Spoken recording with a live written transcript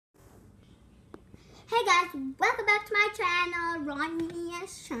Hey guys, welcome back to my channel,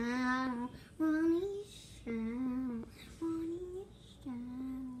 Ronnie's channel, Ronnie's channel, Ronnie's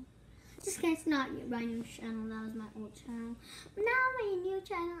channel. Just kidding, it's not Ronnie's channel, that was my old channel. But now my new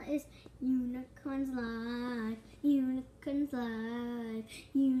channel is Unicorns Live, Unicorns Live,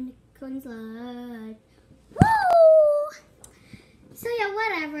 Unicorns Live. Woo! So yeah,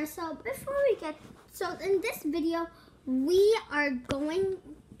 whatever. So before we get, so in this video,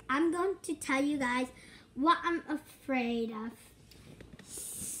 I'm going to tell you guys what I'm afraid of.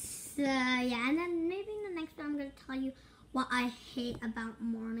 So yeah, and then maybe in the next one I'm going to tell you what I hate about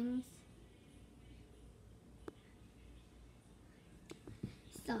mornings.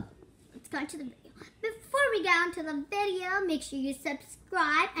 So let's go into the video. Before we get onto the video, make sure you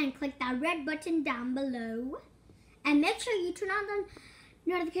subscribe and click that red button down below. And make sure you turn on the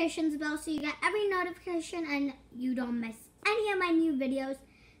notifications bell so you get every notification and you don't miss any of my new videos.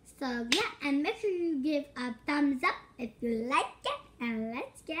 So yeah, and make sure you give a thumbs up if you like it, and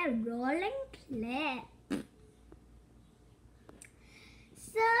let's get rolling clip.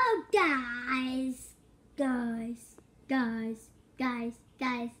 So guys. So guys,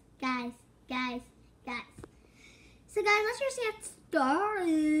 let's just get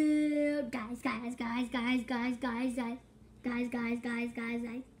started. Guys.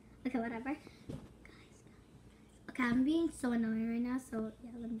 Okay, whatever. Okay, I'm being so annoying right now, so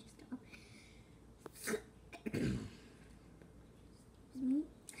yeah, let me just stop.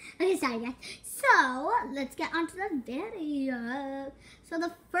 Okay, sorry guys. So, let's get onto the video. So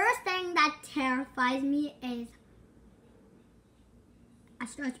the first thing that terrifies me is, it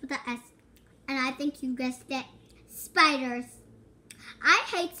starts with an S, and I think you guessed it, spiders. I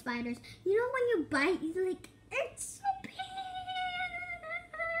hate spiders. You know when you bite, you're like, it's so pain.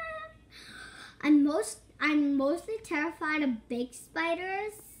 I'm mostly terrified of big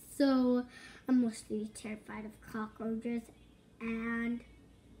spiders, so I'm mostly terrified of cockroaches and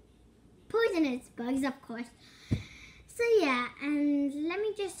poisonous bugs, of course. So yeah, and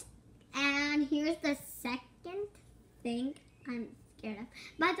here's the second thing I'm scared of.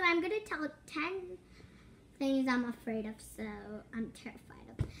 By the way, I'm gonna tell 10 things I'm afraid of, so I'm terrified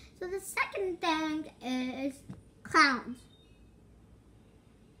of. So the second thing is clowns.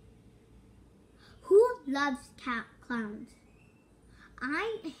 Who loves clowns?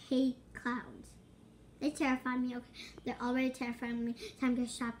 I hate clowns. They terrify me. Okay, they're already terrifying me, so I'm gonna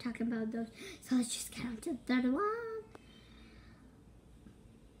stop talking about those. So let's just get on to the third one.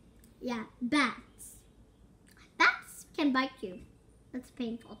 Yeah, bats. Bats can bite you. That's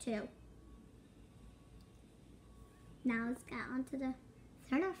painful too. Now let's get on to the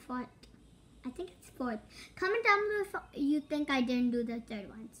third or fourth. I think it's fourth. Comment down below if you think I didn't do the third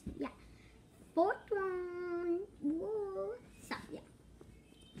ones. Yeah. Fourth one. Whoa. So yeah.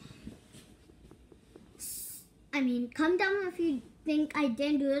 Comment down below if you think I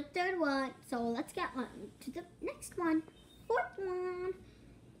didn't do the third one. So let's get on to the next one. Fourth one.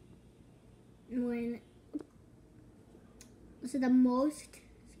 So the most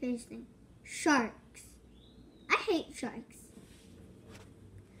scariest thing. Sharks. I hate sharks.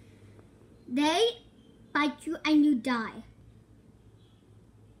 They bite you and you die.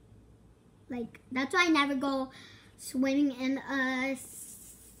 Like, that's why I never go swimming in a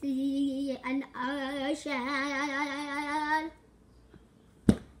sea, an ocean.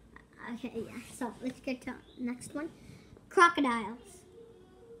 Okay, yeah, so let's get to the next one. Crocodiles.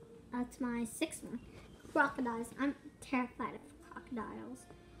 That's my sixth one. Crocodiles. I'm terrified of crocodiles.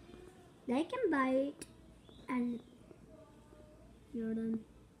 They can bite and you're done.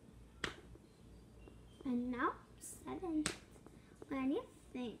 And now, 7. What do you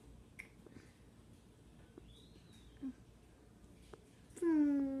think?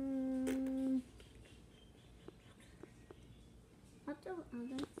 What do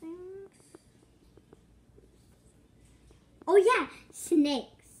other things? Oh yeah,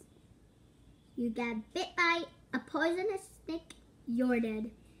 snakes. You get bit by a poisonous snake, you're dead.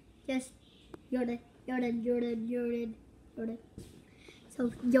 You're dead.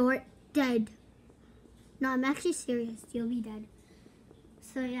 So you're dead. No, I'm actually serious. You'll be dead.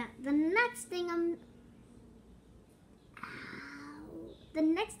 So yeah, the next thing I'm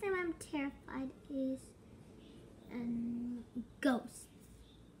terrified is ghosts.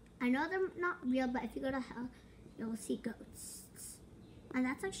 I know they're not real, but if you go to hell, you'll see ghosts. And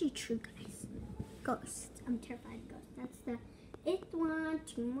that's actually true, guys. Ghosts. I'm terrified of ghosts. That's the 8th one.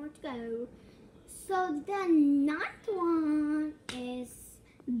 2 more to go. So the 9th one is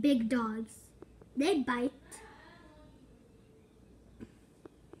big dogs. They bite.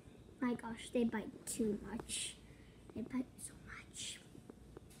 My gosh, they bite too much. They bite so much.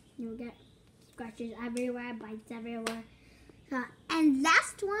 You'll get scratches everywhere, bites everywhere. And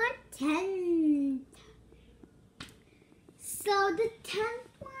last one, 10. So the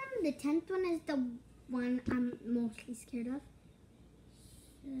 10th one is the one I'm mostly scared of.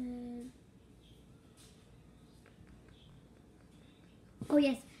 Oh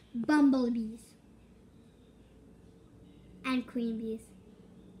yes, bumblebees and queen bees.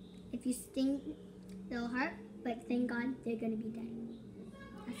 If you sting, they'll hurt, but thank God they're gonna be dead.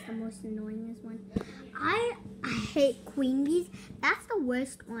 That's the most annoyingest one. I hate queen bees. That's the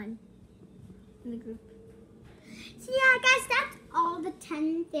worst one in the group. So yeah, guys, that's all the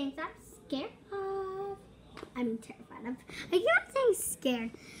 10 things I'm scared of. I mean terrified of. I keep on saying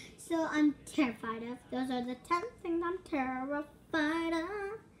scared. So I'm terrified of. Those are the 10 things I'm terrified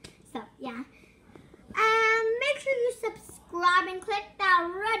of. So yeah. And make sure you subscribe and click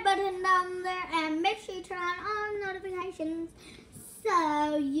that red button down there. And make sure you turn on all notifications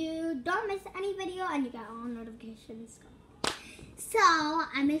so you don't miss any video and you get all notifications. So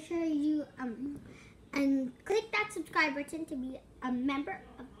I make sure you and click that subscribe button to be a member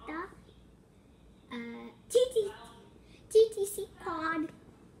of the TTC Pod.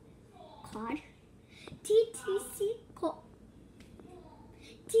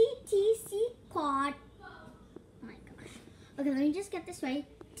 TTC Squad. Oh my gosh. Okay, let me just get this right.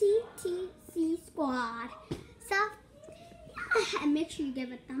 TTC Squad. So, yeah, and make sure you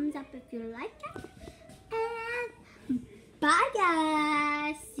give a thumbs up if you like it. And bye,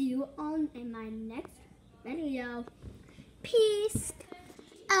 guys. See you all in my next video. Peace.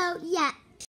 Oh, yeah.